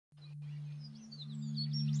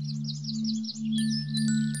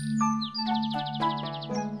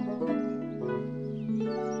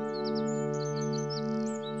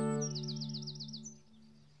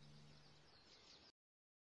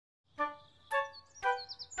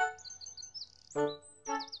Hey,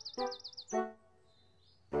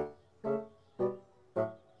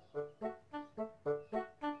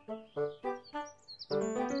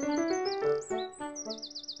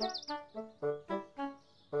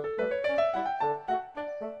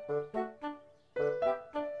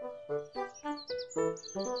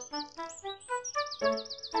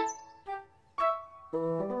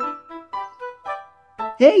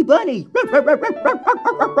 Bunny!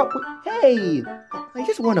 Hey! I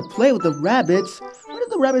just want to play with the rabbits. Why do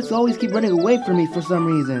the rabbits always keep running away from me for some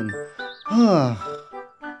reason?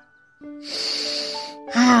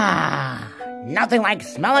 Nothing like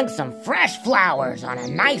smelling some fresh flowers on a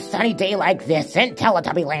nice sunny day like this in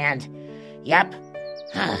Teletubbyland. Yep.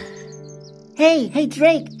 Hey,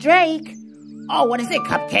 Drake! Oh, what is it,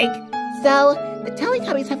 Cupcake? So, the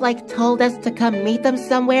Teletubbies have, told us to come meet them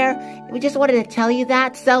somewhere. We just wanted to tell you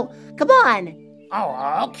that, so, come on!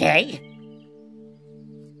 Oh, okay.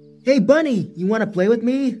 Hey, Bunny, you want to play with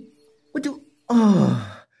me? Why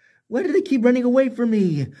do they keep running away from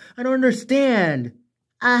me? I don't understand.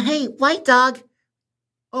 Hey, White Dog.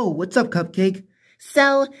 Oh, what's up, Cupcake?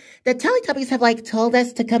 So, the Teletubbies have, told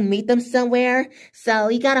us to come meet them somewhere, so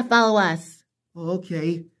you gotta follow us.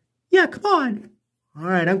 Okay. Yeah, come on. All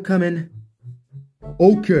right, I'm coming.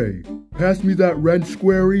 Okay, pass me that wrench,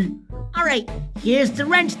 Squarey. All right, here's the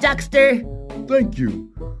wrench, Duckster. Thank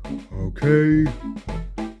you. Okay.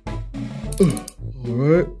 All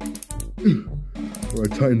right. I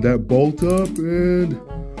tighten that bolt up and...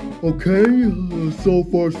 Okay, so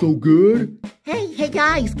far so good. Hey,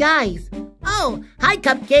 guys. Oh, hi,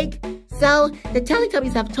 Cupcake. So, the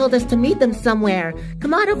Teletubbies have told us to meet them somewhere.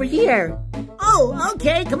 Come on over here. Oh,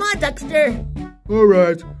 okay, come on, Duckster. All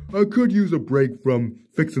right, I could use a break from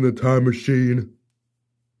fixing the time machine.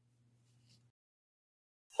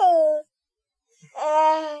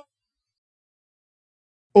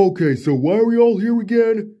 Okay, so why are we all here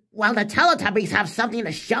again? Well, the Teletubbies have something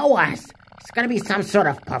to show us. It's gonna be some sort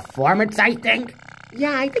of performance, I think.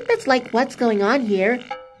 Yeah, I think that's what's going on here.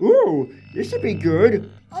 Ooh, this should be good.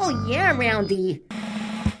 Oh yeah, Roundy.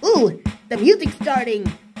 Ooh, the music's starting.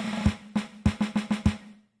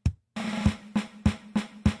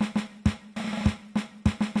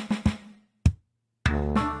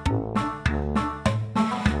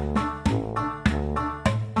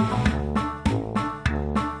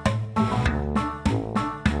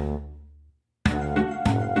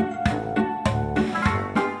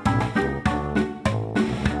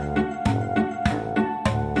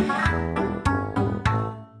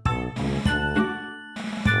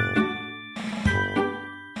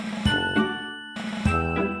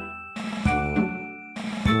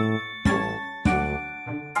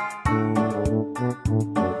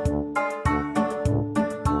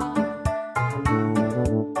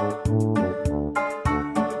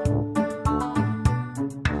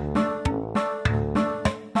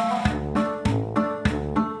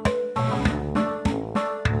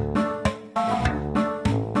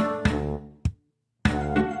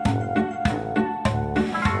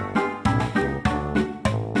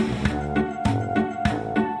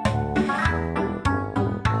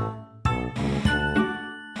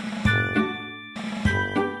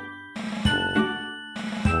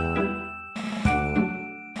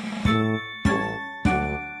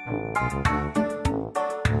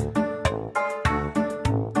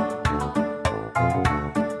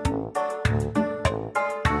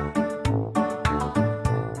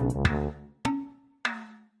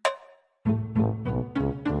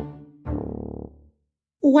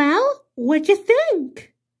 Well, what'd you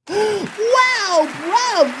think? Wow,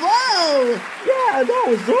 bravo! Yeah, that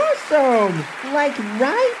was awesome! Right?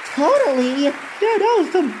 Totally. Yeah, that was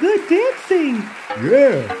some good dancing.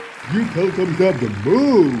 Yeah, you Teletubbies have the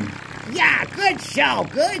move. Yeah, good show.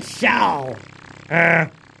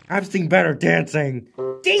 I've seen better dancing.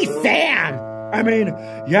 D-Sam! I mean,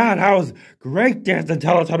 yeah, that was great dancing,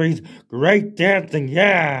 Teletubbies. Great dancing,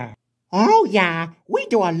 yeah. Oh, yeah. We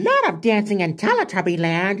do a lot of dancing in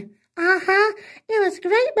Teletubbyland. Uh-huh. It was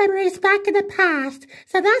great memories back in the past.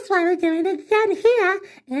 So that's why we're doing it again here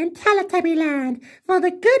in Teletubbyland for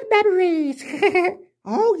the good memories.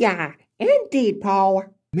 Oh, yeah. Indeed, Paul.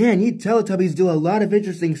 Man, you Teletubbies do a lot of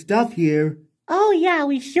interesting stuff here. Oh, yeah,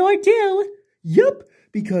 we sure do. Yup,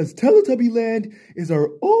 because Teletubbyland is our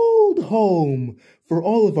old home for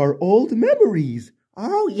all of our old memories.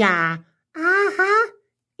 Oh, yeah. Uh-huh.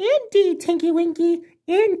 Indeed, Tinky Winky.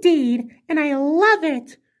 Indeed. And I love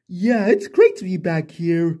it. Yeah, it's great to be back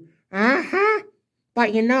here. Uh-huh.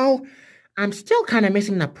 But you know, I'm still kind of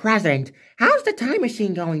missing the present. How's the time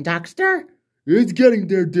machine going, Duckster? It's getting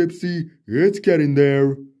there, Dipsy. It's getting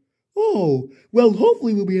there. Oh, well,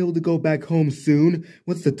 hopefully we'll be able to go back home soon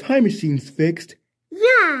once the time machine's fixed.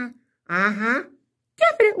 Yeah. Uh-huh.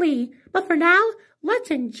 Definitely. But for now, let's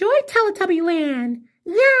enjoy Teletubbyland.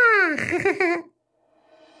 Yeah.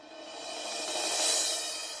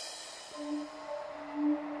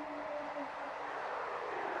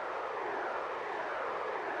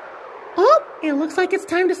 Oh, it looks like it's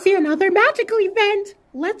time to see another magical event.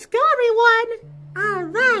 Let's go, everyone. All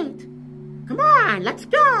right. Come on, let's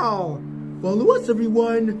go. Follow us,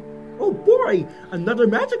 everyone. Oh boy, another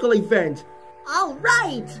magical event. All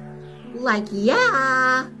right. Like,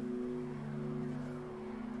 yeah.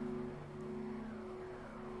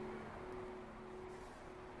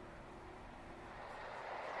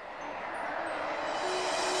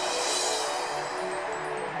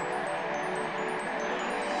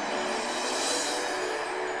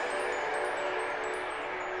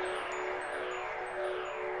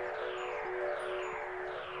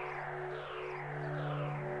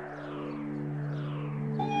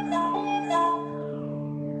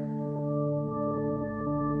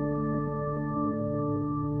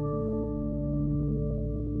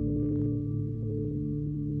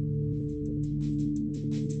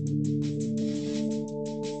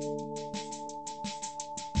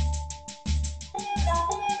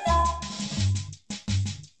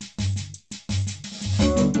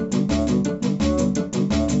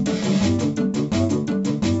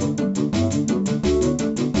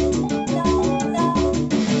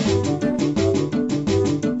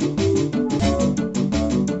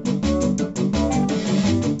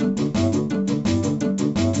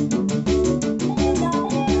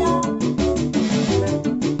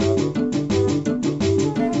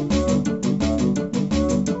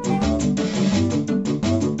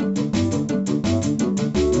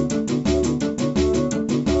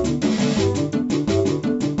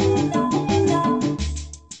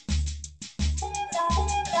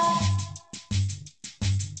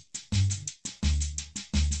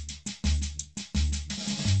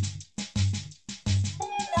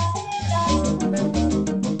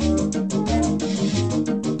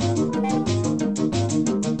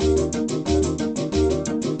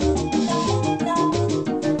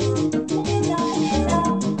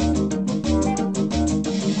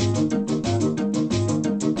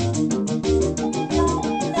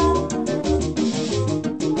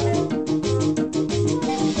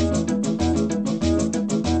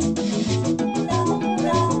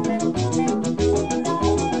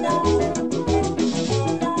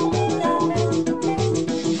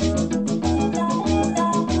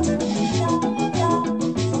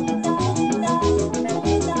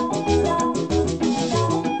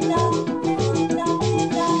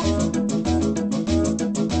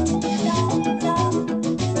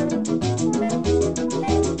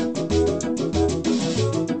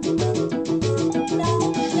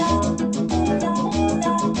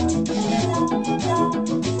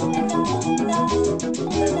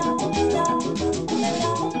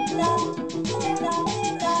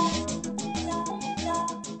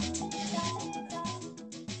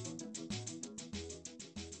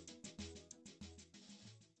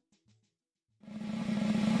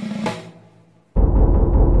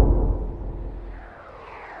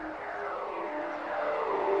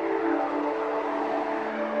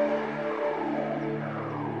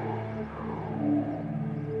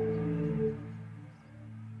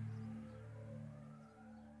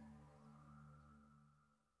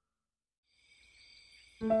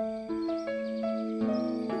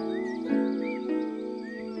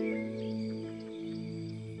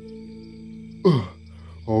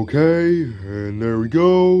 Okay, and there we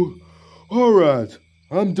go. Alright,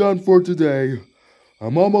 I'm done for today.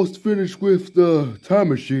 I'm almost finished with the time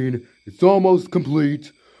machine. It's almost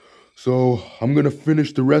complete. So I'm gonna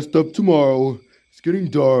finish the rest up tomorrow. It's getting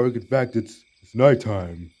dark. In fact, it's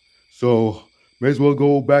nighttime. So may as well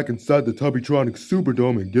go back inside the Tubbytronic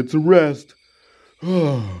Superdome and get some rest.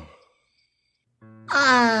 Well,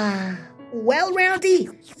 Roundy,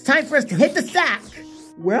 it's time for us to hit the sack.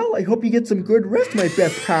 Well, I hope you get some good rest, my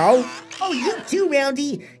best pal. Oh, you too,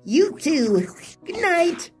 Roundy. You too. Good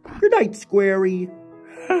night. Good night, Squarey.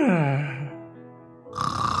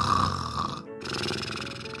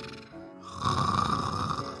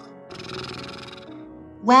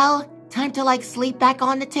 Well, time to sleep back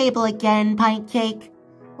on the table again, Pint Cake.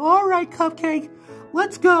 All right, Cupcake.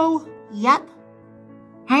 Let's go. Yep.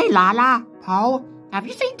 Hey, Lala, Paul, have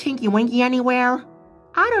you seen Tinky Winky anywhere?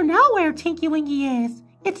 I don't know where Tinky Winky is.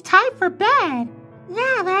 It's time for bed.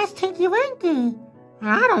 Yeah, that's Tinky Winky.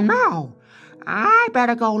 I don't know. I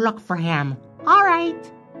better go look for him. All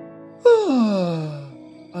right.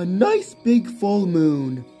 A nice big full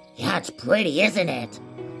moon. Yeah, it's pretty, isn't it?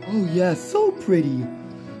 Oh yeah, so pretty.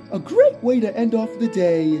 A great way to end off the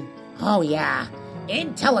day. Oh yeah,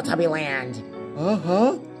 in Teletubbyland.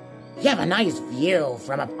 Uh-huh. You have a nice view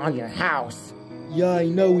from up on your house. Yeah, I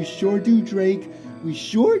know, we sure do, Drake. We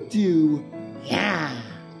sure do. Yeah.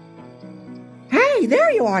 Hey,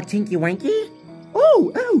 there you are, Tinky Winky.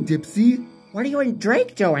 Oh, Dipsy. What are you and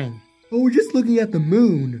Drake doing? Oh, we're just looking at the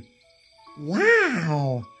moon.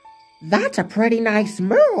 Wow, that's a pretty nice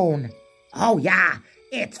moon. Oh yeah,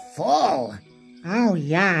 it's full. Oh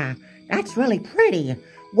yeah, that's really pretty.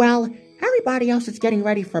 Well, everybody else is getting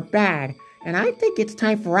ready for bed, and I think it's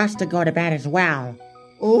time for us to go to bed as well.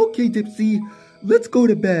 Okay, Dipsy, let's go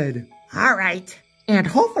to bed. All right. And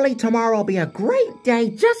hopefully tomorrow will be a great day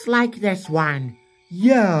just like this one.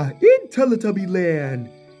 Yeah, in Teletubbyland.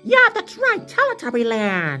 Yeah, that's right,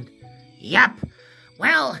 Teletubbyland. Yep.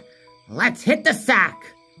 Well, let's hit the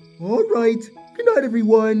sack. All right. Good night,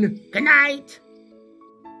 everyone. Good night.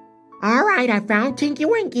 All right, I found Tinky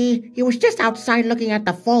Winky. He was just outside looking at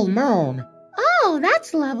the full moon. Oh,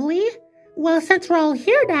 that's lovely. Well, since we're all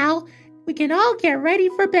here now, we can all get ready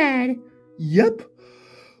for bed. Yep.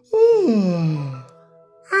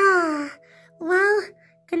 Well,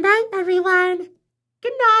 good night, everyone.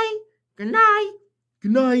 Good night. Good night.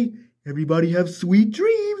 Good night. Everybody have sweet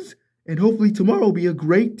dreams. And hopefully tomorrow will be a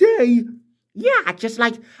great day. Yeah, just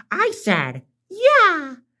like I said.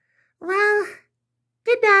 Yeah. Well,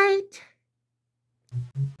 good night.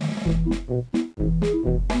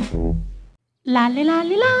 La li la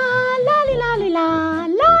li la, la li la li la,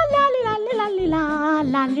 la la li la li la li la,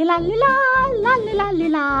 la li la li la, la li la li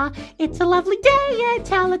la. It's a lovely day at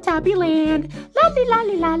Teletubbyland. La li la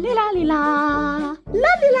li la li la li la,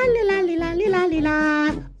 la li la li la li la li la li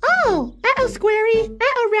la. Oh, Squarey,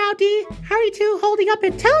 Rowdy. How are you two holding up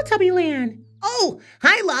at Teletubbyland? Oh,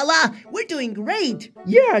 hi, Lala. We're doing great.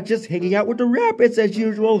 Yeah, just hanging out with the rabbits as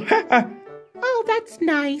usual. Oh, that's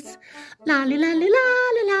nice. La li la li la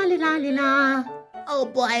li la li la li la. Oh,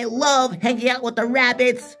 boy, I love hanging out with the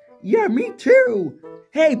rabbits. Yeah, me too.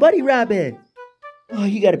 Hey, Buddy Rabbit. Oh,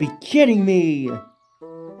 you gotta be kidding me.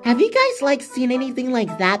 Have you guys, seen anything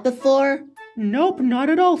like that before? Nope, not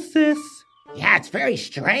at all, sis. Yeah, it's very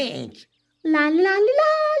strange. La li la li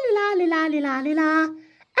la li la li la li la.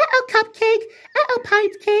 Cupcake.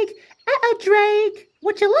 Pint cake. Drake.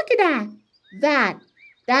 What you looking at?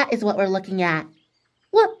 That is what we're looking at.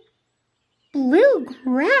 What? Blue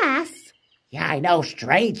grass? Yeah, I know,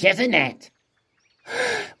 strange, isn't it?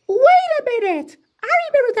 Wait a minute. I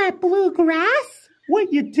remember that blue grass.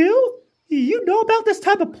 What, you do? You know about this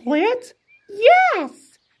type of plant?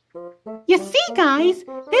 Yes. You see, guys,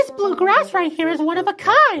 this blue grass right here is one of a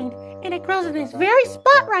kind, and it grows in this very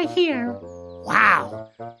spot right here. Wow,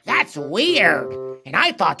 that's weird. And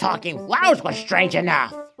I thought talking flowers was strange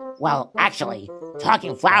enough. Well, actually,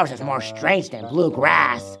 talking flowers is more strange than blue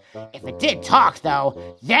grass. If it did talk,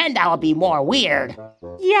 though, then that would be more weird.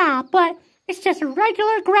 Yeah, but it's just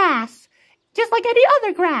regular grass, just like any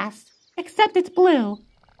other grass, except it's blue.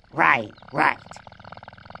 Right.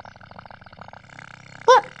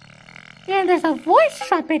 Look, and there's a voice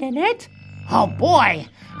trumpet in it. Oh boy,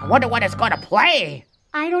 I wonder what it's going to play.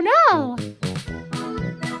 I don't know.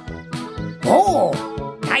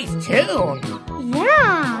 Oh, nice tune.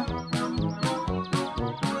 Yeah.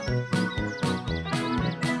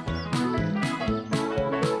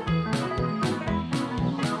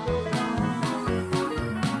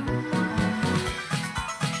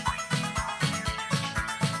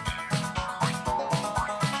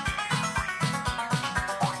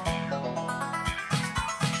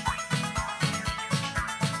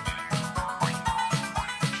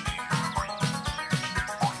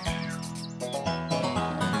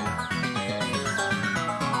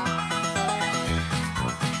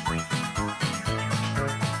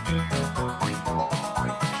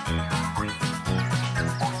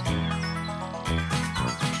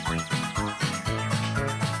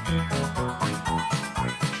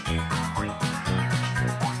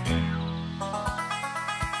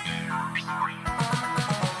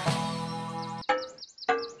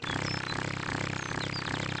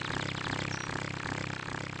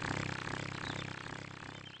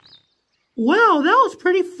 Wow, that was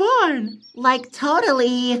pretty fun.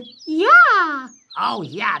 Totally. Yeah. Oh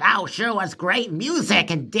yeah, that sure was great music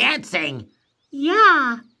and dancing.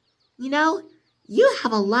 Yeah. You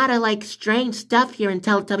have a lot of, strange stuff here in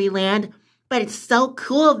Teletubbyland, but it's so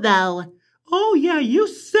cool, though. Oh, yeah, you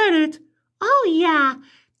said it. Oh, yeah.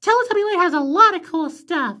 Teletubbyland has a lot of cool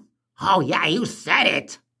stuff. Oh yeah, you said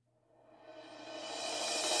it.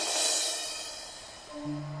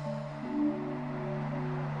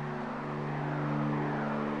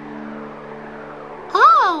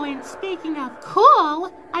 Oh, and speaking of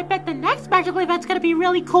cool, I bet the next magical event's gonna be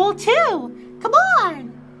really cool too. Come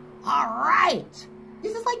on! All right.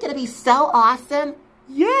 This is like gonna be so awesome.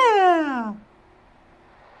 Yeah!